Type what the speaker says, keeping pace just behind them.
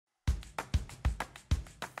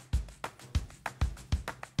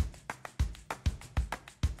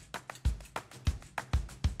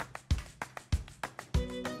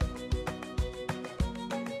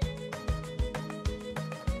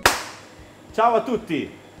Ciao a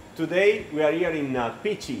tutti! Today we are here in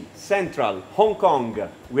Pici, Central, Hong Kong.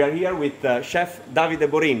 We are here with Chef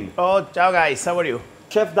Davide Borin. Oh, ciao guys, how are you?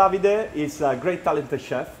 Chef Davide is a great talented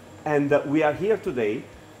chef, and we are here today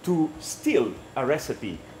to steal a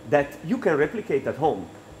recipe that you can replicate at home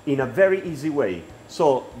in a very easy way.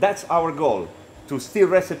 So that's our goal, to steal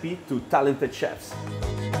recipe to talented chefs.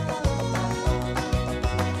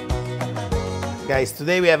 Guys,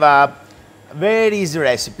 today we have a very easy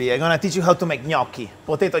recipe. I'm gonna teach you how to make gnocchi,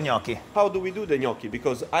 potato gnocchi. How do we do the gnocchi?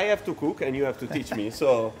 Because I have to cook and you have to teach me.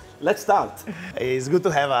 So let's start. It's good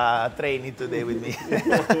to have a trainee today with me.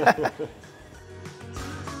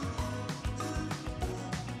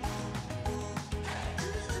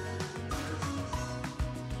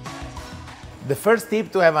 The first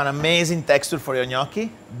tip to have an amazing texture for your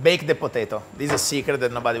gnocchi, bake the potato. This is a secret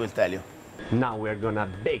that nobody will tell you. Now we're gonna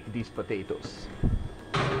bake these potatoes.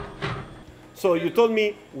 So you told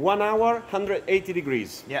me 1 hour, 180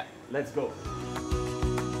 degrees. Yeah. Let's go.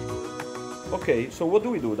 Okay, so what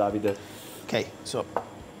do we do, Davide? Okay, so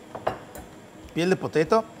peel the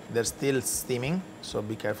potato. They're still steaming, so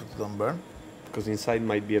be careful to don't burn. Because inside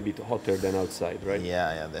might be a bit hotter than outside, right?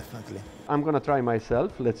 Yeah, definitely. I'm gonna try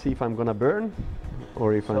myself. Let's see if I'm gonna burn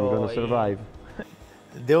or if I'm gonna survive.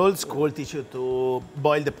 The old school teach you to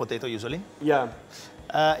boil the potato usually. Yeah.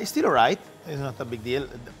 It's still alright. It's not a big deal.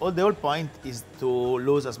 The whole point is to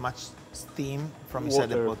lose as much steam from inside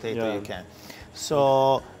the potato you can.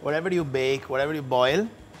 So whatever you bake, whatever you boil,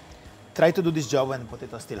 try to do this job when the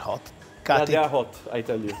potato is still hot. Cut it. They are hot, I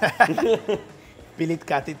tell you. Peel it,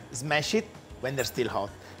 cut it, smash it when they're still hot.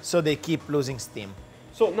 So they keep losing steam.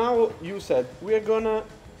 So now you said we're gonna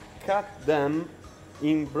cut them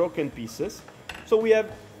in broken pieces. So we have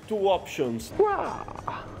two options.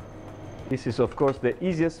 This is of course the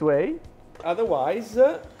easiest way. Otherwise,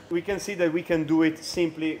 we can see that we can do it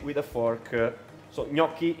simply with a fork. So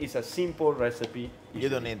gnocchi is a simple recipe. You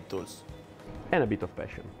don't need tools. And a bit of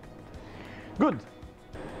passion. Good.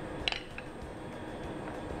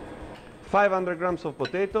 500 grams of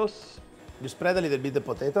potatoes. You spread a little bit the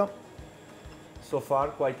potato. So far,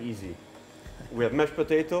 quite easy. We have mashed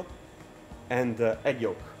potato and egg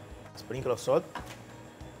yolk. Sprinkle of salt.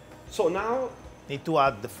 So now, Need to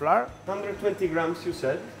add the flour. 120 grams you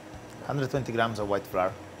said. 120 grams of white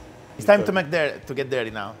flour. It's time to get dirty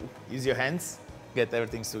now. Use your hands, get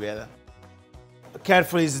everything together.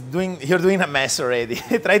 Careful, you're doing a mess already.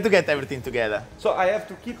 Try to get everything together. So I have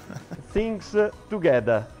to keep things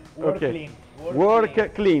together. Work okay. clean.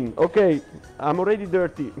 Work clean. Okay, I'm already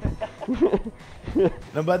dirty.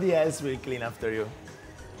 Nobody else will clean after you.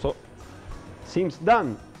 So, seems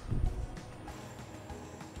done.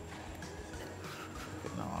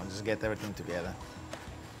 No, just get everything together.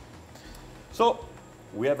 So,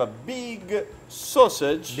 we have a big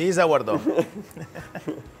sausage. This is our dough.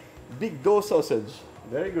 Big dough sausage.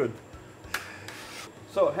 Very good.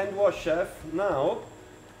 So, hand wash, chef. Now.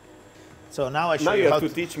 So now I show Now you you how have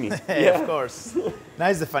to teach me. Yeah, of course. Now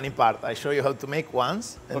is the funny part. I show you how to make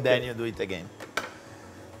once and then you do it again.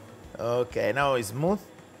 Okay, now it's smooth.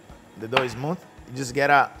 The dough is smooth. You just get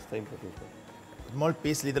a small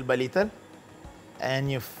piece little by little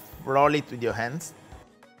and you roll it with your hands.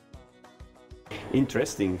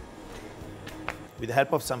 Interesting. With the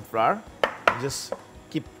help of some flour, you just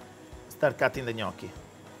start cutting the gnocchi.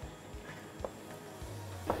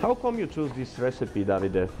 How come you chose this recipe,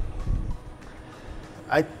 Davide?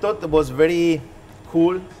 I thought it was very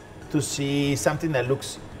cool to see something that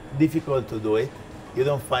looks difficult to do it. You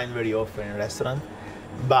don't find very often in a restaurant,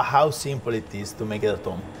 but how simple it is to make it at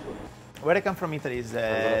home. Where I come from, Italy is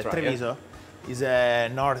Treviso. It's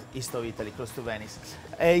northeast of Italy, close to Venice.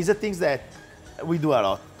 It's a thing that we do a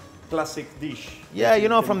lot. Classic dish. Yeah, you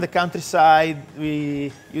know, from the countryside,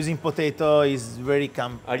 using potato is very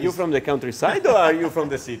Are you from the countryside or are you from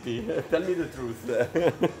the city? Tell me the truth.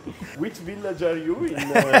 Which village are you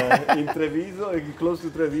in Treviso, close to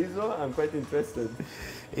Treviso? I'm quite interested.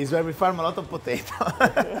 It's where we farm a lot of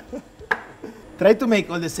potato. Try to make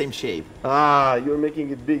all the same shape. Ah, you're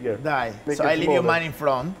making it bigger. So I leave you mine in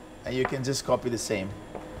front and you can just copy the same.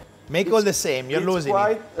 Make all the same, you're losing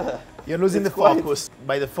it. You're losing the focus.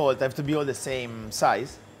 By default, I have to be all the same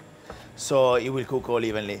size, so it will cook all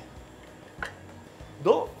evenly.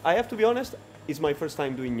 Though, I have to be honest, it's my first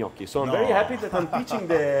time doing gnocchi, so I'm very happy that I'm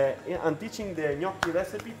teaching the gnocchi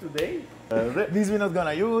recipe today. This we're not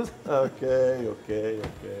gonna use. Okay.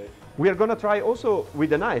 We are gonna try also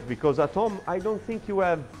with a knife, because at home I don't think you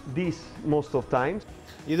have this most of times.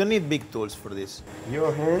 You don't need big tools for this.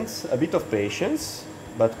 Your hands, a bit of patience,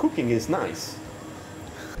 but cooking is nice.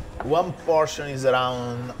 One portion is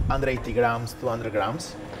around 180 grams, 200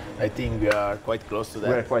 grams. I think we are quite close to that.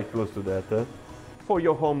 We're quite close to that. For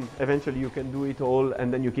your home, eventually you can do it all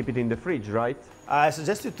and then you keep it in the fridge, right? I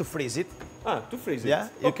suggest you to freeze it. Ah, to freeze it. Yeah,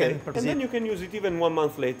 you okay. can And then you can use it even 1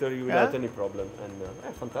 month later without any problem.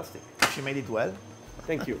 And fantastic. She made it well.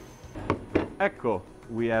 Thank you. Ecco,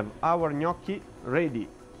 we have our gnocchi ready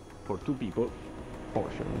for 2 people.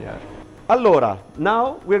 Portion, yeah. Allora,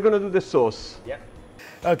 now we're gonna do the sauce. Yeah.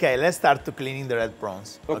 Okay, let's start to cleaning the red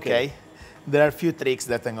prawns. Okay. There are a few tricks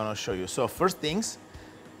that I'm gonna show you. So first things,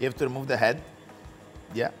 you have to remove the head.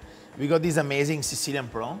 Yeah. We got this amazing Sicilian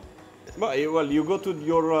prawn. Well, you go to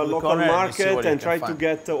your local market and try to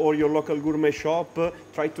get, or your local gourmet shop,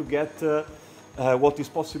 try to get what is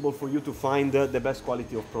possible for you to find the best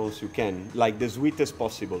quality of prawns you can, like the sweetest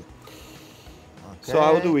possible. Okay. So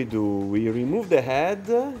how do? We remove the head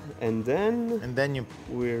and then you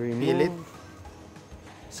we remove. peel it.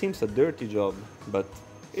 Seems a dirty job, but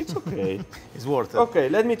it's okay. It's worth it. Okay,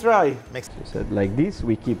 let me try. So like this,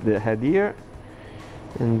 we keep the head here,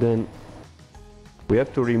 and then we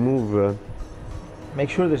have to remove. Make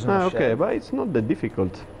sure there's no shell. Okay, but it's not that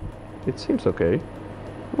difficult. It seems okay.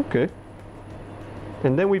 Okay.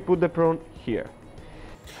 And then we put the prawn here.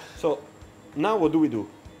 So now what do we do?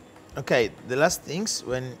 Okay, the last things,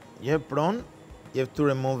 when you have prawn, you have to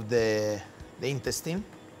remove the intestine.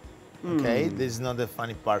 Okay, this is not the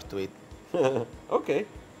funny part to it. Okay.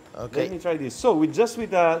 Okay. Let me try this. So with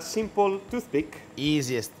a simple toothpick.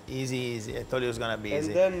 Easy. I told you it was gonna be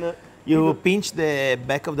easy. And then you pinch the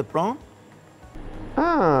back of the prawn.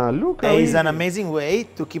 Ah, look how It's easy. an amazing way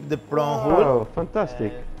to keep the prawn Wow, whole.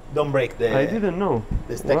 fantastic. Don't break the. I didn't know.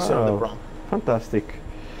 The texture of the prawn. Fantastic.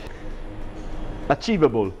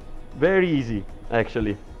 Achievable. Very easy,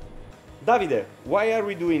 actually. Davide, why are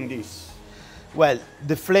we doing this? Well,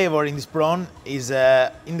 the flavor in this prawn is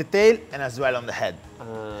in the tail and as well on the head.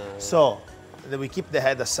 So that we keep the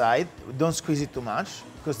head aside. We don't squeeze it too much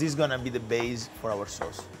because this is gonna be the base for our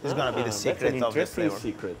sauce. This is gonna be the secret that's an of the interesting flavor.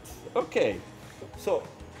 secret. Okay. So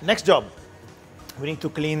next job, we need to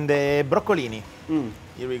clean the broccolini.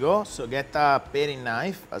 Here we go. So get a paring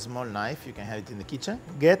knife, a small knife. You can have it in the kitchen.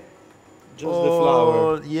 Get just the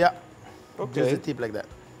flour. Yeah. Okay. Just the tip like that.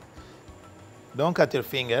 Don't cut your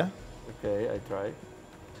finger. Okay, I try.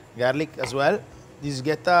 Garlic as well. Just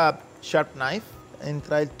get a sharp knife and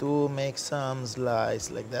try to make some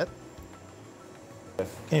slice like that.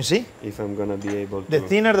 Can you see? If I'm gonna be able to. The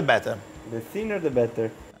thinner the better. The thinner the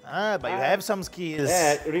better. Ah, but you have some skills.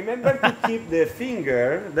 Remember to keep the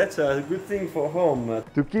finger, that's a good thing for home.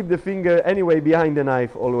 To keep the finger anyway behind the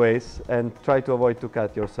knife always and try to avoid to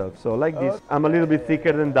cut yourself. So like this, I'm a little bit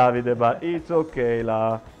thicker than Davide, but it's okay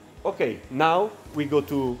la. Okay, now we go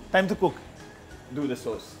to Time to cook. do the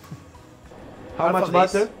sauce. Half How much of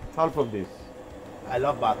butter? this. Half of this. I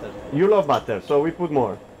love butter. You love butter, so we put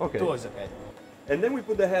more. Okay. 2 is okay. And then we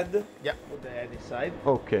put the head. Yeah, put the head inside.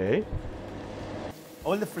 Okay.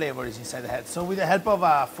 All the flavor is inside the head. So with the help of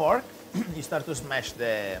a fork, you start to smash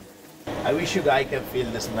the... I wish you guys can feel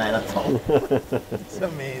the smell at home. It's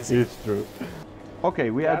amazing. It's true. Okay,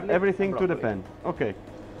 we add Garlic everything and to the broccoli. pan. Okay.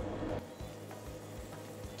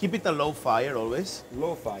 Keep it a low fire always,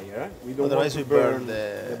 Low fire. We don't Otherwise want we to burn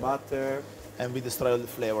burn the- butter. and we destroy all the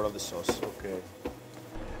flavor of the sauce. Okay.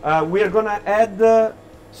 We are gonna add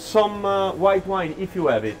some white wine if you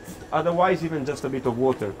have it. Otherwise, even just a bit of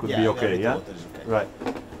water could be okay. Yeah. Water is okay. Right.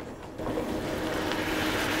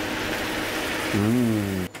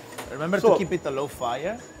 Remember So- to keep it a low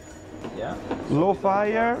fire. Yeah. Low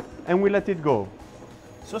fire, and we let it go.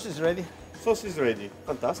 Sauce is ready. Sauce is ready.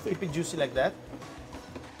 Fantastic. Keep it juicy like that.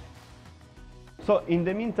 So in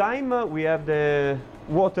the meantime, we have the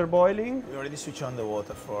water boiling. We already switch on the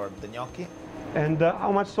water for the gnocchi. And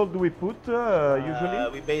how much salt do we put usually?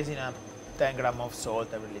 We base in a 10 gram of salt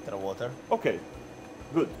every liter of water. Okay.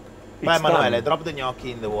 Good. Vai It's Emanuele, done. drop the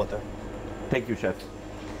gnocchi in the water. Thank you, chef.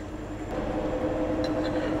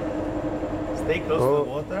 Stay close to Oh. the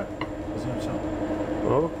water.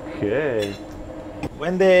 Okay.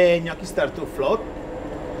 When the gnocchi start to float,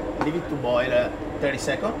 leave it to boil 30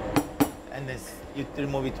 seconds and then you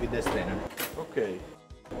remove it with the strainer. Okay.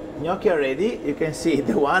 Gnocchi are ready. You can see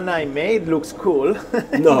the one I made looks cool.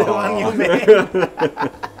 No. The one you made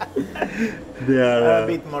They are a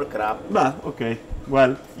bit more crap. Bah, okay.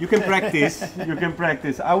 Well, you can practice. You can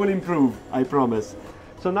practice. I will improve, I promise.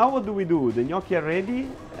 So now what do we do? The gnocchi are ready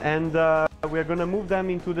and we're gonna move them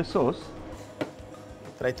into the sauce.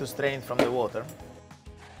 Try to strain it from the water.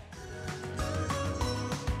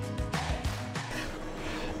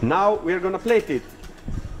 Now we're gonna plate it.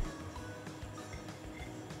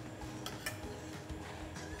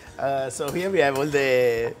 So here we have all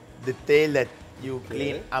the tail that you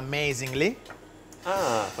clean amazingly.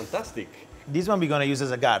 Ah, fantastic. This one we're gonna use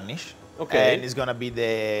as a garnish. Okay. And it's gonna be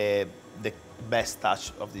the best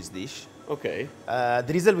touch of this dish. Okay.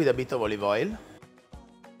 Drizzle with a bit of olive oil.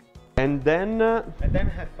 And then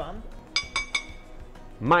have fun.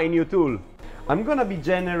 my new tool. I'm gonna be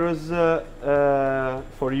generous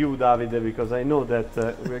for you, Davide, because I know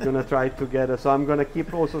that we're gonna try together. So I'm gonna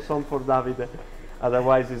keep also some for Davide.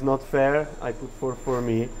 Otherwise, it's not fair. I put 4 for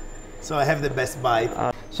me. So I have the best bite.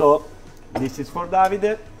 So this is for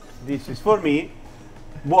Davide. This is for me.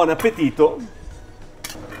 Buon appetito.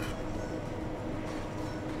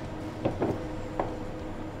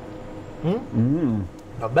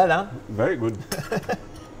 Not bad, huh? Very good.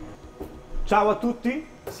 Ciao a tutti.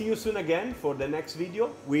 See you soon again for the next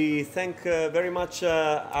video. We thank very much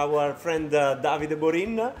our friend Davide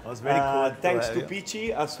Borin. It was very cool. Thanks to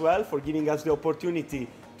Pici as well for giving us the opportunity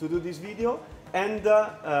to do this video. And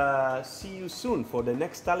see you soon for the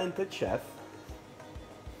next talented chef.